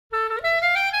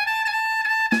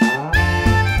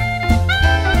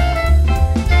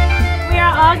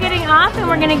all getting off and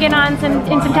we're gonna get on some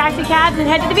taxi cabs and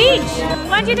head to the beach.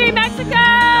 1, 2, 3, Mexico!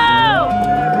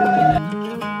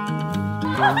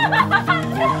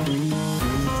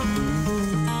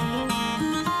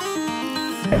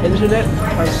 Internet,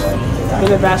 put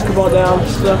the basketball down,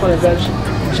 stood up on the bench,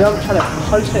 jumped, tried to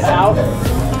punch it out,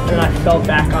 and I fell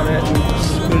back on it and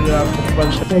screwed it up with a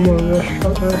bunch of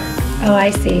Oh,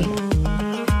 I see.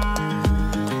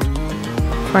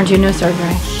 Weren't you no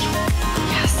surgery?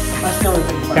 Yes.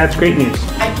 That's great news.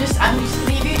 I'm just gonna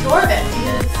give you a tour of it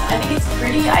because I think it's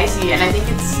pretty icy and I think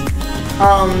it's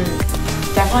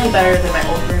definitely better than my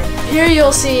old room. Here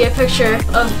you'll see a picture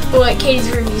of what Katie's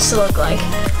room used to look like.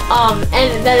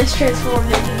 And that is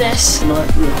transformed into this. Not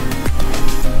real.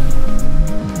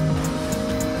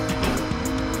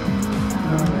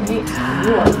 Alright,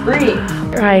 you are free.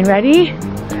 Ryan, ready?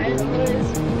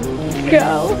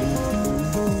 Go.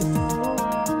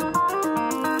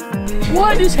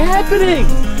 What is happening?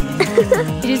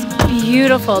 It is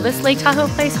beautiful. This Lake Tahoe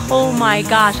place, oh my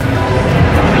gosh.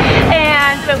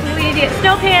 But we need to get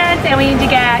snow pants and we need to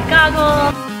get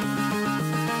goggles.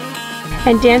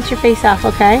 And dance your face off,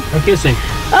 okay? No kissing.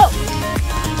 Oh!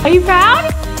 Are you proud?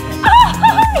 Oh,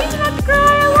 he's about to cry.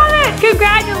 I love it.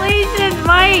 Congratulations,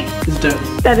 Mike. It's dope.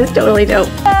 That is totally dope.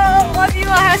 Oh, love you,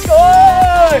 my high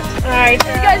score! Alright. If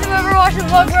you guys have ever watched the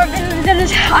vlog where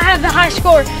I have the high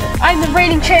score, I'm the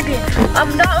reigning champion.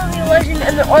 I'm not only a legend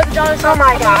in the Donnellys, I'm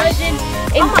a legend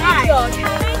in TikTok.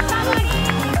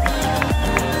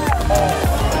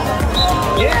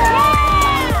 Yeah!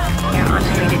 We're on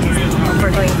our way to Disney.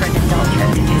 We're going for an adult trip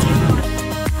to Disney.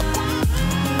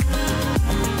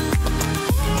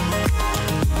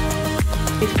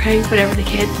 He's praying whatever the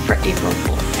kids for April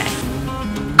Fool's Day.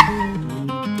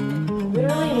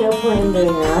 Literally no point in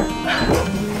doing that.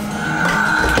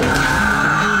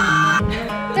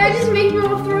 That just makes me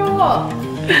want to throw up.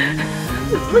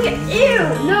 Look at you!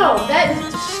 No, that is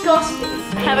disgusting.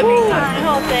 Have a great time.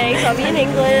 Oh, thanks. I'll be in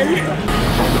England.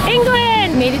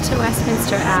 England! Made it to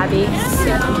Westminster Abbey.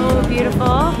 So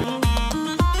beautiful.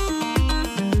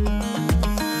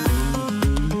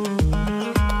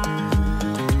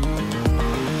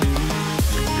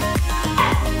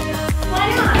 Why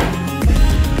not? This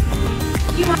is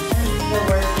the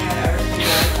worst thing I've ever seen in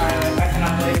my entire life. I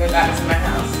cannot believe that that is in my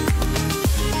house.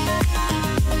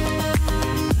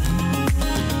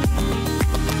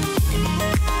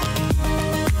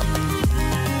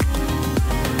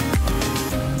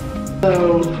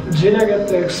 So, Gina got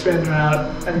the expander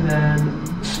out and then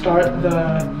start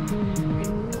the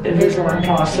Invisalign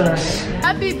process.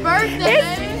 Happy birthday!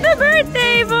 It's the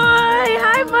birthday boy!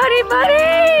 Hi, buddy,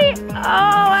 buddy!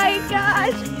 Oh my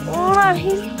gosh! Wow,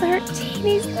 he's 13.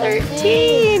 He's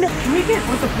 13. Can we get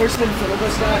with the porcelain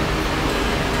syllabus that?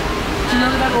 Do you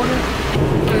remember that order?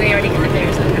 We already got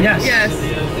theirs. Yes. Yes.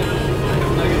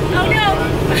 Oh no!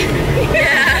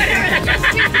 Yeah!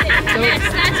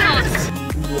 That's us.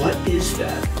 What is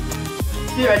that?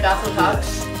 See the red dots on top?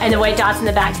 And the white dots in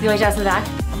the back. See the white dots in the back?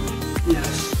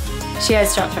 Yes. She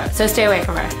has strep throat, so stay away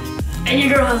from her. And your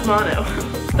girl has mono.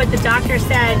 But the doctor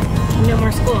said no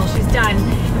more school. She's done.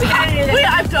 We gotta do this. Wait,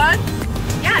 I'm done?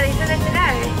 Yeah, they said it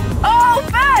today. Oh,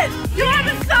 Ben! You have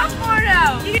a sophomore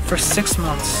now! For 6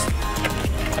 months,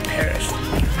 I perished.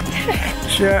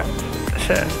 Sure.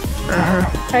 All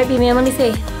right, B-Man, let me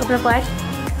see. Open up wide.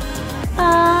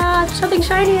 There's something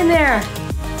shiny in there.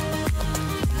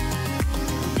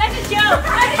 That's a joke.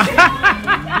 That's a joke.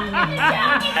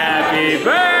 Happy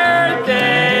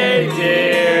birthday,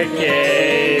 dear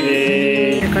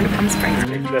Katie. You're going to Palm Springs.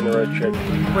 Generation.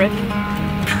 Rip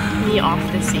me off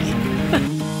the seat.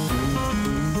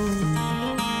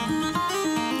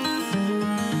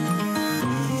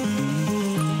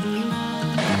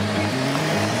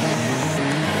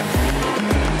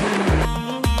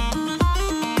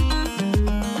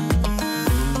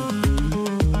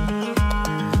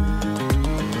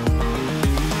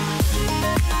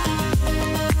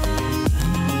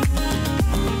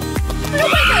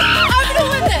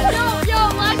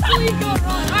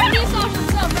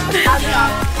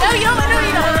 No, you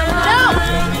don't. No!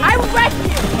 I wrecked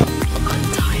you! I'm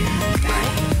tired.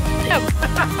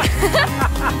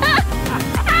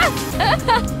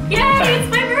 Yay, it's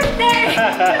my birthday! I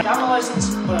got my license,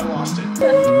 but I lost it.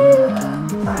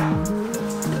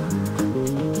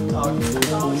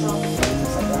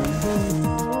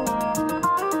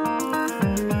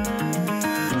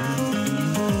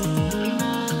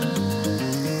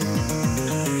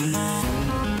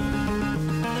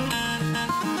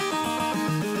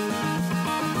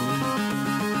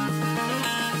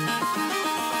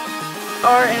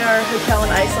 Are in our hotel in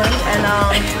Iceland, and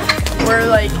we're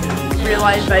like real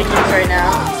life Vikings right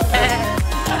now.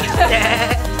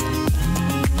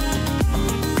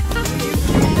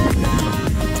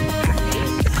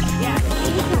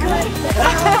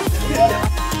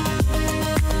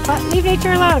 Leave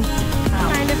nature alone.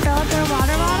 Trying to fill up their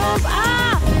water bottles.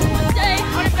 Ah! One day,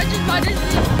 our adventure's about to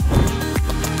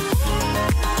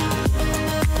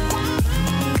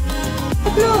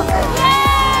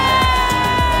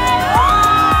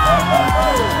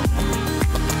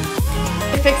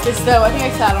I fixed this though. I think I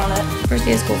sat on it. First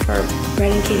day of school for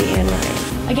Brennan, Katie, and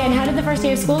Ryan. Again, how did the first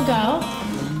day of school go?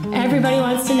 Everybody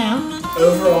wants to know.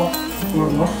 Overall,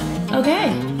 normal.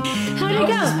 Okay. How did it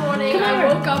go? This morning, Come I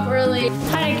over. woke up early.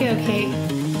 How did it go, Kate?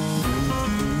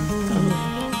 Oh,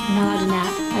 you're not allowed to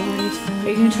nap. Are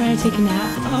you gonna try to take a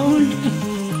nap? Oh no.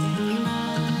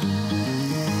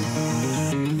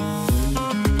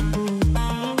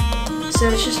 So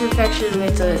it's just an infection. We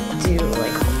have to do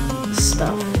like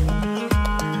stuff.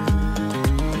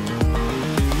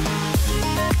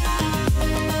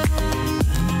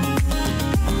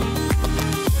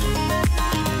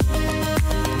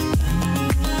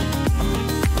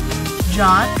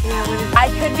 John? Yeah, I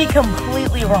could be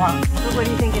completely wrong. What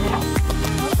do you think it is?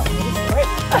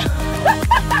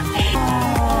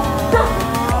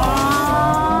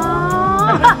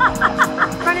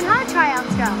 Brennan, how did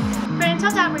tryouts go? Brennan,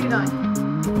 tell Dad where you're going.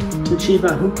 To achieve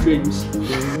my hoop dreams.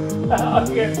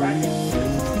 Okay, practice.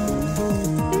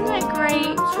 Isn't that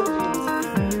great?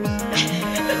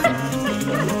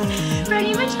 Brennan,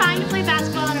 you've been trying to play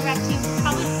basketball on a rec team for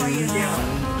probably 4 years now.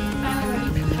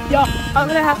 Yeah, I'm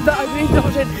gonna have the ugly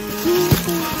indulgent.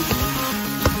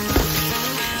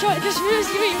 Just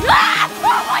give me. Ah!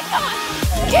 Oh my God!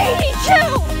 Katie,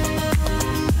 chill!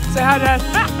 Say hi, Dad.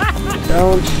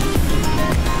 Don't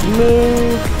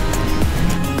move.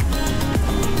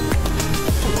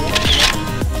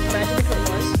 Imagine if it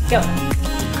was. Go.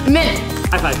 A minute.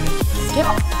 High five.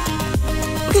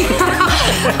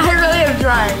 I really am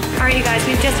trying. All right, you guys,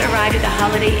 we've just arrived at the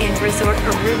Holiday Inn Resort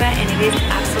Aruba, and it is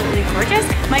absolutely gorgeous.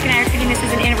 Mike and I are treating this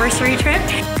as an anniversary trip.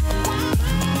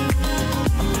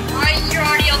 Alright, your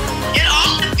ordeal. Get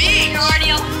off the beach! Your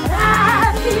ordeal.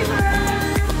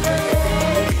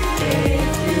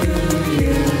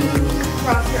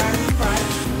 Cross your arms in front,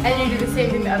 and you do the same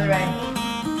thing the other way.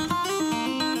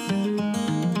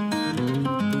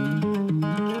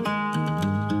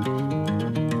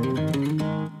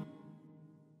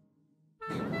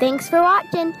 Thanks for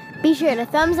watching. Be sure to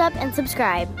thumbs up and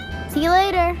subscribe. See you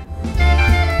later.